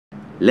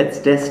let's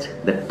test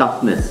the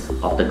toughness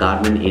of the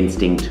Garmin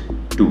Instinct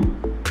 2.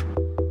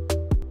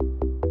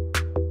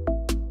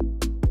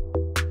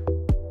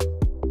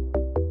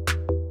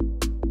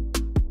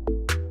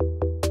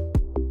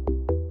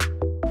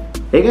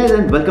 Hey guys,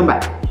 and welcome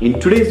back. In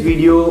today's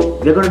video,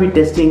 we're going to be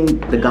testing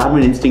the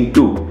Garmin Instinct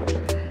 2.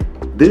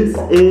 This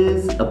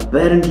is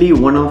apparently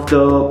one of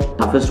the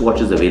toughest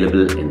watches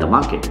available in the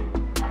market.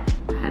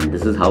 And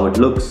this is how it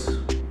looks.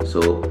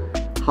 So,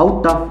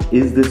 how tough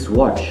is this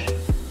watch?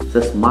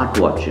 It's a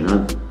smartwatch, you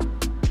know.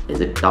 Is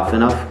it tough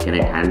enough? Can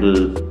it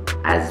handle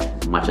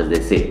as much as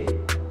they say?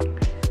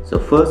 So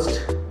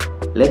first,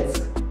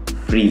 let's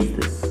freeze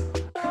this.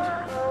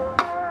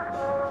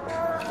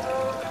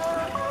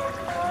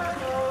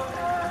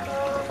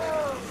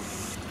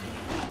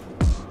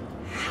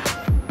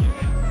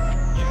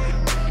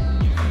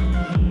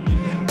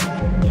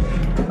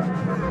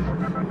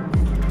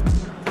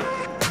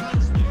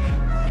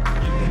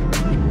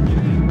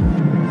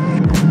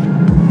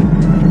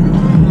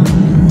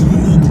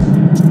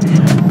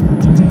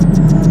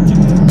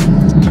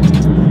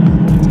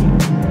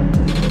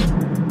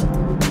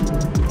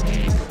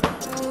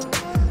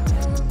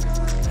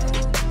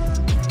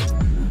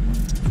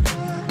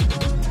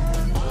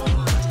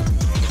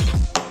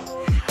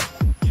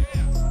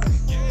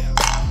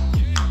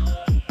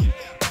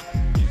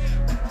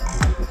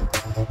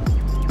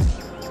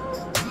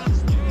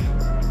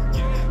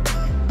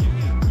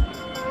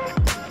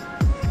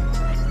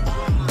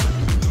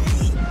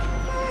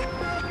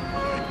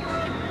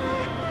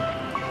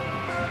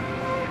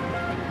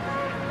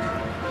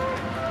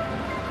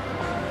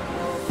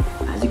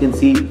 As you can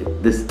see,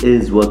 this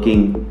is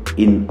working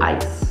in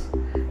ice.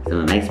 It's in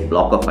a nice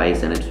block of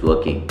ice and it's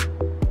working.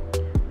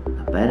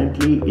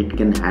 Apparently, it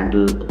can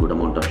handle a good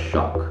amount of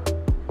shock.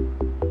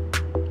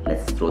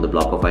 Let's throw the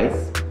block of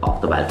ice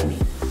off the balcony.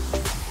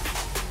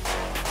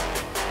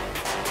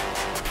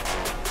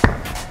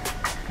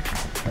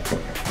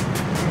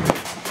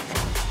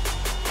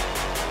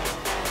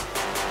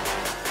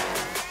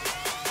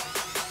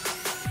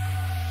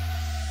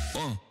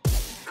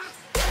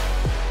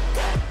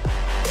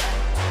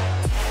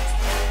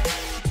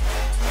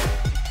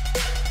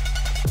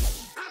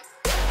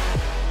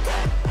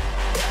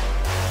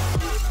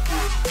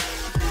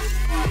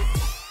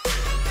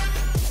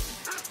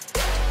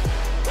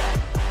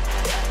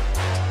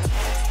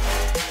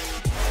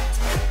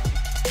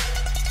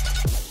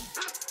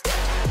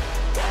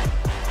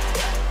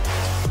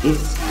 It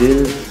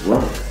still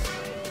works.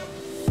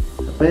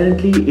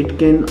 Apparently, it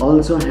can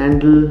also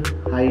handle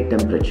high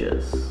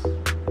temperatures.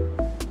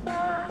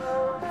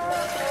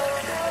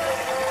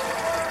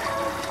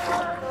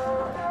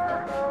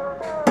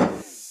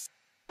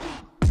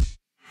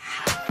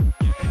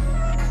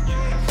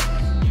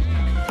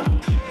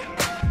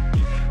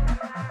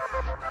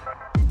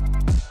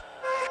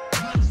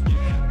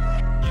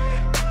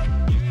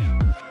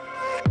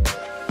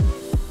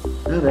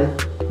 Well,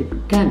 it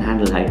can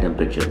handle high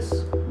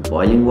temperatures.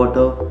 Boiling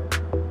water,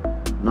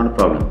 not a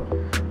problem.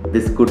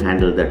 This could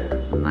handle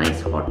that nice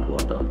hot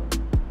water.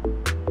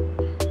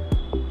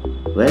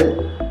 Well,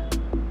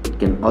 it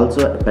can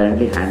also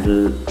apparently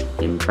handle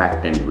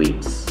impact and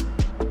weights.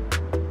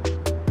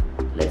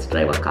 Let's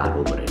drive a car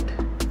over it.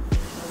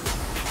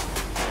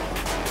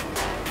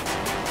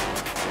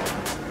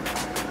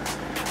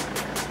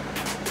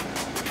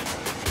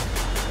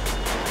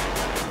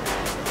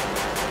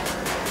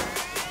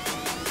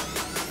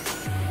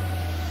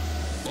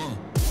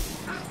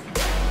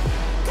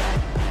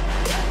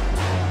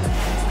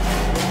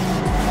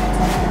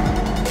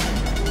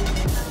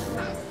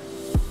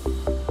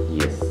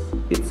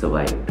 It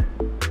survived.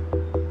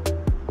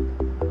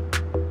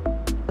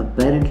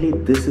 Apparently,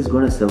 this is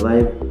going to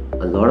survive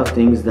a lot of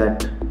things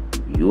that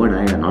you and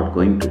I are not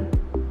going to.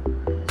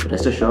 So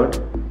rest assured,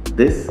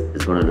 this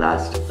is going to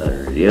last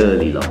a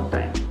really long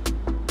time.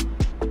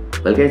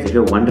 Well guys, if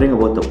you're wondering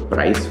about the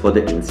price for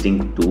the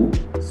Instinct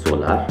 2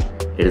 Solar,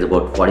 it is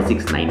about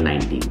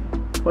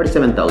 46,990,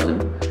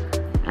 47,000,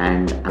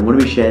 and I'm going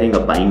to be sharing a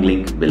buying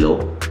link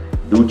below.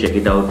 Do check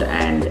it out,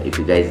 and if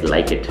you guys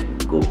like it,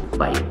 go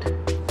buy it.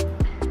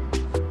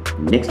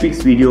 Next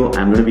week's video,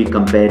 I'm going to be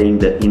comparing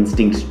the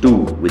Instinct 2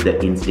 with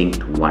the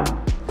Instinct 1.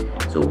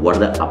 So what are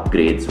the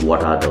upgrades?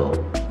 What are the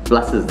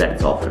pluses that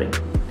it's offering?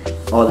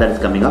 All that is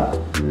coming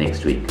up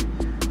next week.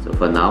 So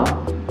for now,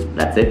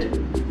 that's it.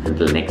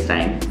 Until next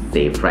time,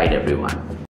 stay fried everyone.